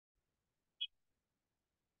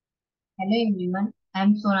Hello everyone, I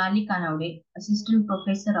am Sonali Kanawade, Assistant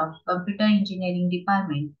Professor of Computer Engineering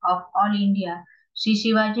Department of All India Sri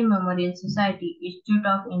Shivaji Memorial Society Institute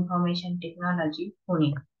of Information Technology,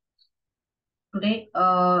 Pune. Today,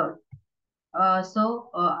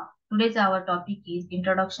 today's our topic is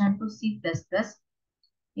Introduction to C++.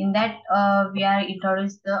 In that, we are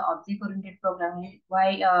introduce the object-oriented programming,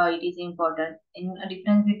 why it is important, in a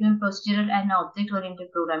difference between procedural and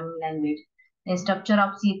object-oriented programming language, then structure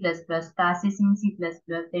of C++, classes in C++,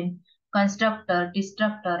 then constructor,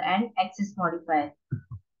 destructor, and access modifier.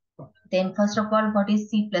 Then first of all, what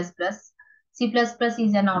is C++? C++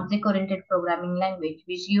 is an object-oriented programming language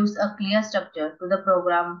which gives a clear structure to the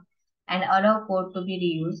program and allow code to be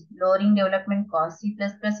reused, lowering development costs. C++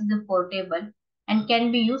 is a portable and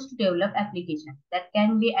can be used to develop applications that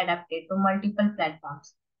can be adapted to multiple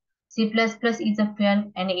platforms. C++ is a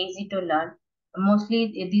fun and easy to learn.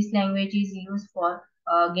 Mostly this language is used for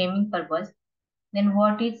gaming purpose. Then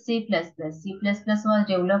what is C++? C++ was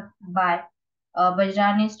developed by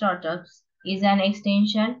Bajrani Startups, is an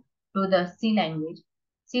extension to the C language.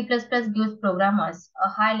 C++ gives programmers a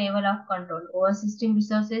high level of control over system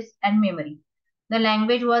resources and memory. The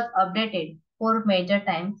language was updated four major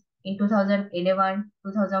times in 2011,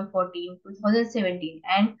 2014, 2017,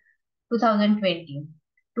 and 2020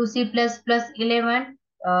 to C++11,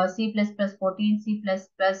 C++14,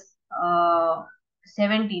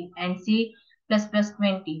 C++17, and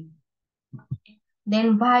C++20.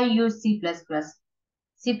 Then why use C++?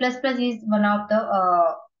 C++ is one of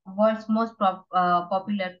the world's most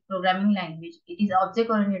popular programming language. It is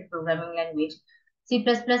object-oriented programming language. C++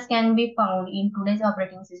 can be found in today's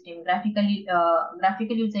operating system, graphical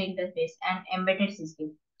user interface, and embedded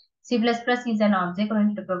system. C++ is an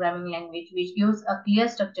object-oriented programming language which gives a clear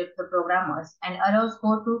structure to the programmers and allows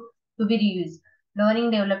code to be reused,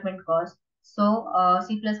 lowering development costs. So,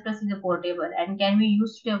 C++ is a portable and can be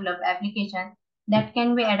used to develop applications that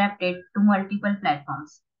can be adapted to multiple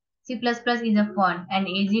platforms. C++ is a fun and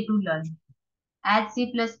easy to learn as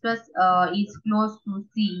C++ is close to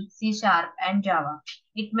C, C Sharp, and Java.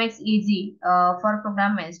 It makes easy for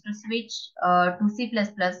programmers to switch to C++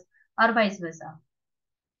 or vice versa.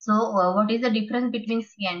 So, what is the difference between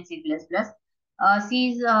C and C++? C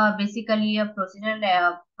is basically a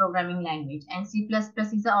procedural programming language, and C++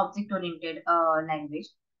 is an object-oriented language.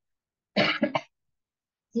 C++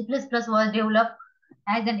 was developed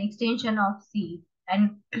as an extension of C,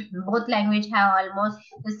 and both languages have almost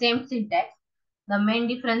the same syntax. The main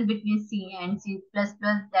difference between C and C++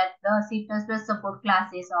 that the C++ support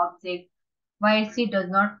classes object, while C does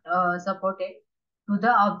not support it to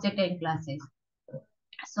the object and classes.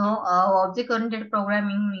 So, object-oriented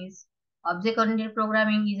programming is a computer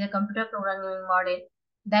programming model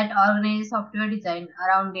that organizes software design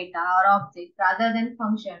around data or object rather than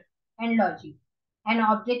function and logic. An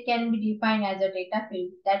object can be defined as a data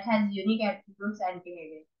field that has unique attributes and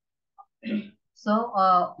behavior. So,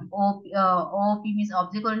 OOP means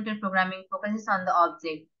object-oriented programming focuses on the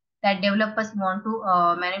object that developers want to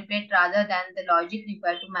manipulate rather than the logic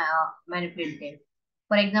required to manipulate them.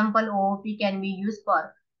 For example, OOP can be used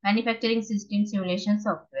for manufacturing system simulation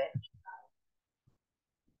software.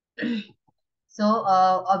 So,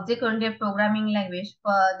 object-oriented programming language,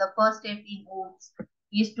 for the first step in OOPs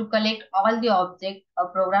is to collect all the objects a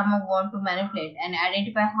programmer wants to manipulate and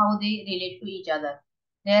identify how they relate to each other.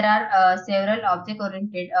 There are several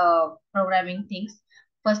object-oriented programming things.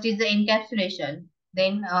 First is the encapsulation,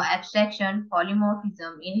 then abstraction,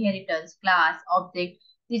 polymorphism, inheritance, class, object.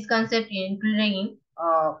 This concept included in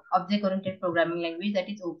object-oriented programming language, that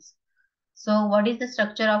is OOPs. So, what is the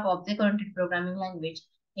structure of object-oriented programming language?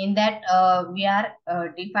 In that, we are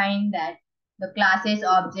defining that the classes,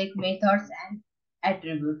 object, methods, and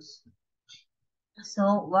attributes.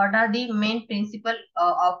 So, what are the main principle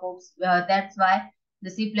of OOPs? That's why the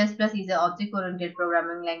C++ is an object-oriented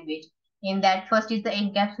programming language. In that, first is the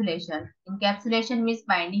encapsulation. Encapsulation means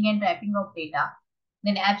binding and wrapping of data.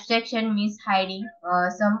 Then abstraction means uh,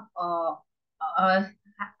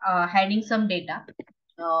 hiding some data.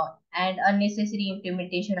 And unnecessary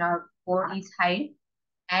implementation of code is hide.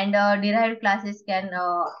 And derived classes can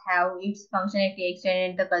have its functionality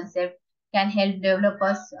extended. The concept can help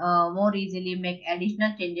developers more easily make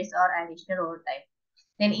additional changes or additional overtime.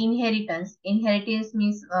 Then inheritance. Inheritance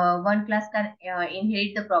means one class can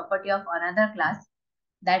inherit the property of another class.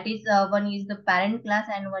 That is, one is the parent class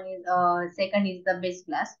and one is second is the base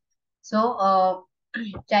class. So,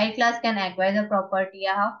 child class can acquire the property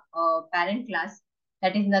of parent class.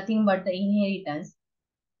 That is nothing but the inheritance.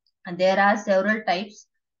 And there are several types.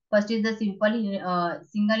 First is the single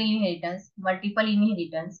inheritance, multiple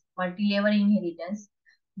inheritance, multi-level inheritance.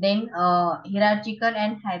 Then hierarchical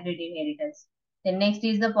and hybrid inheritance. Then next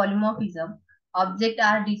is the polymorphism. Objects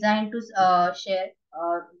are designed to share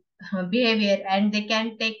behavior, and they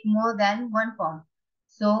can take more than one form.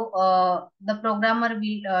 So the programmer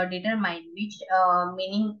will determine which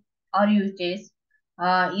meaning or use case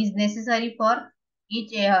is necessary for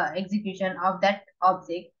each execution of that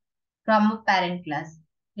object from a parent class,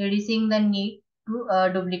 reducing the need to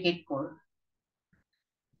duplicate code.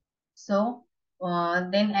 So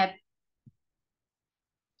then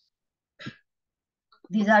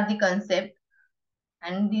these are the concept,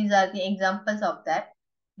 and these are the examples of that.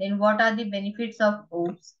 Then what are the benefits of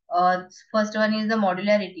OOPS? First one is the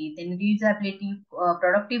modularity, then reusability,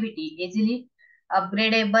 productivity, easily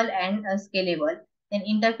upgradable and scalable. Then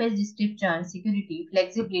interface description, security,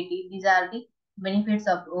 flexibility. These are the benefits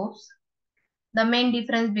of OOPS. The main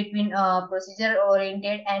difference between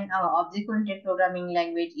procedure-oriented and object-oriented programming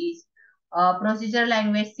language is procedure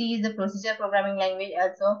language. C is the procedure programming language.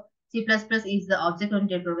 Also, C++ is the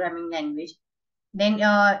object-oriented programming language. Then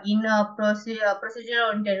in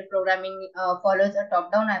procedure-oriented programming follows a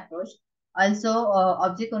top-down approach. Also,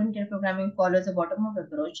 object-oriented programming follows a bottom-up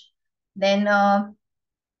approach. Then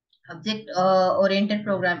object-oriented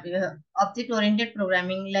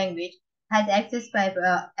programming language has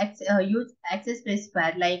use access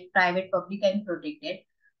specifier like private, public, and protected.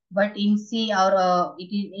 But in C or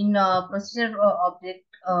it is in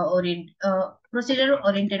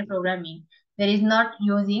procedure-oriented programming, there is not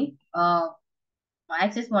using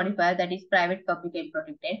access modifier, that is private, public, and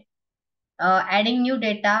protected. Adding new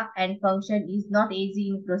data and function is not easy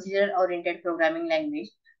in procedure-oriented programming language,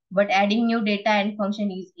 but adding new data and function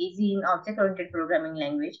is easy in object-oriented programming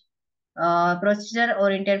language.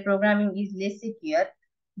 Procedure-oriented programming is less secure,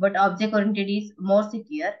 but object-oriented is more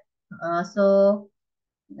secure.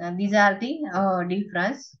 These are the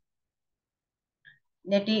difference.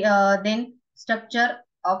 Then structure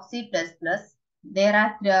of C++. There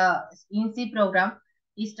are in C program,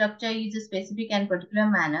 each structure is a specific and particular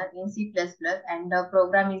manner in C++, and the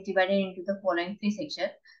program is divided into the following three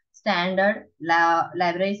sections: standard,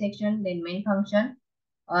 library section, then main function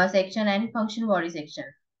section, and function body section.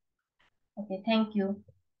 Okay, thank you.